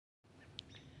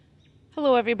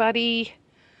Hello everybody.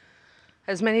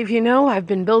 As many of you know, I've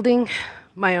been building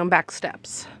my own back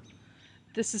steps.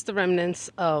 This is the remnants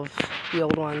of the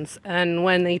old ones. And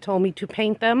when they told me to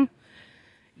paint them,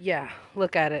 yeah,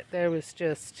 look at it. There was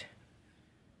just,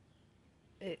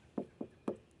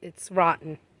 it's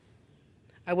rotten.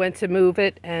 I went to move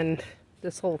it and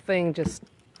this whole thing just,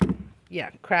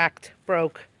 yeah, cracked,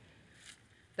 broke.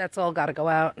 That's all got to go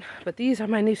out. But these are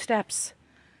my new steps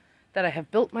that I have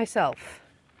built myself.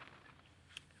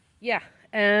 Yeah,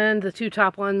 and the two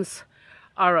top ones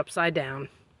are upside down.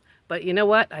 But you know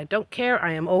what? I don't care.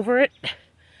 I am over it.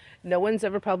 No one's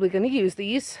ever probably going to use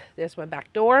these. There's my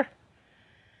back door.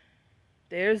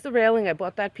 There's the railing. I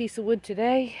bought that piece of wood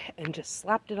today and just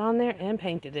slapped it on there and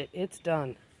painted it. It's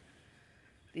done.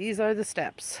 These are the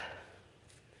steps.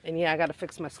 And yeah, I got to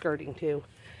fix my skirting too.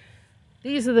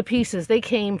 These are the pieces. They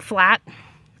came flat.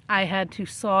 I had to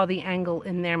saw the angle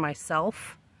in there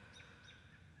myself.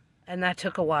 And that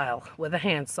took a while with a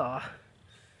handsaw.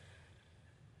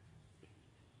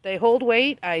 They hold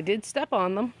weight. I did step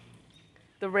on them.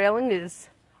 The railing is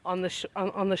on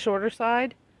the shorter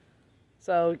side.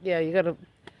 So yeah, you gotta.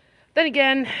 Then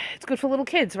again, it's good for little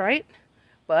kids, right?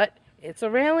 But it's a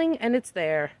railing and it's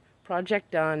there.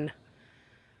 Project done.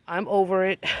 I'm over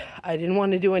it. I didn't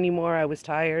want to do any more. I was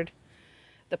tired.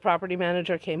 The property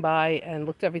manager came by and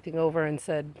looked everything over and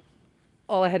said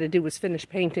all I had to do was finish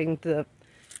painting the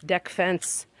deck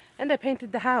fence, and I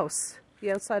painted the house,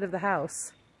 the outside of the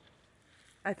house.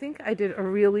 I think I did a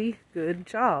really good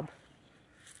job.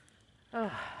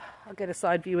 Oh, I'll get a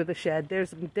side view of the shed.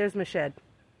 There's my shed.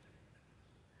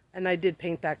 And I did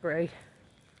paint that gray.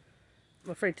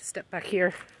 I'm afraid to step back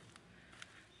here.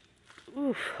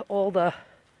 Ooh, all the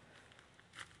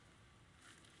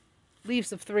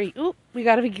leaves of 3. Ooh, we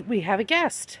have a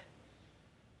guest.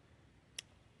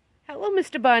 Hello,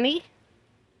 Mr. Bunny.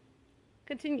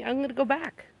 Continue. I'm going to go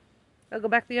back. I'll go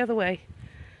back the other way.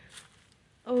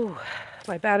 Oh,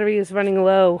 my battery is running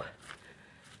low.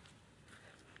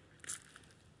 I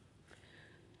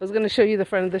was going to show you the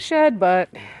front of the shed, but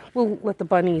we'll let the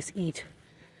bunnies eat.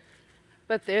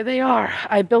 But there they are.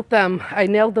 I built them. I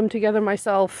nailed them together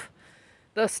myself.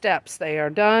 The steps, they are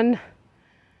done.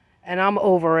 And I'm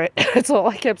over it. That's all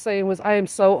I kept saying was, I am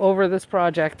so over this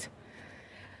project.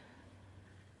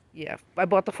 Yeah, I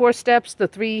bought the 4 steps, the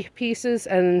 3 pieces,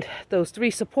 and those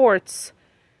 3 supports.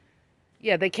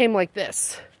 Yeah, they came like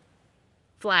this.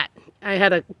 Flat. I had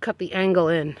to cut the angle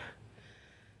in.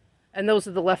 And those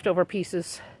are the leftover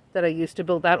pieces that I used to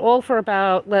build that. All for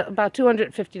about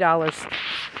 $250.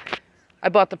 I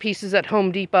bought the pieces at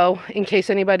Home Depot in case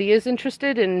anybody is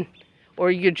interested in,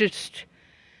 or you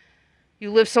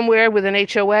live somewhere with an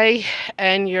HOA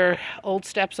and your old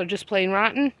steps are just plain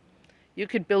rotten. You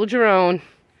could build your own.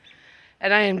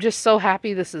 And I am just so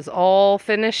happy this is all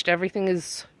finished. Everything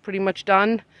is pretty much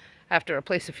done. I have to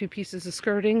replace a few pieces of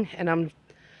skirting, and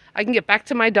I can get back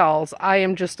to my dolls. I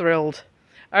am just thrilled.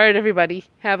 All right, everybody,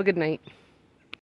 have a good night.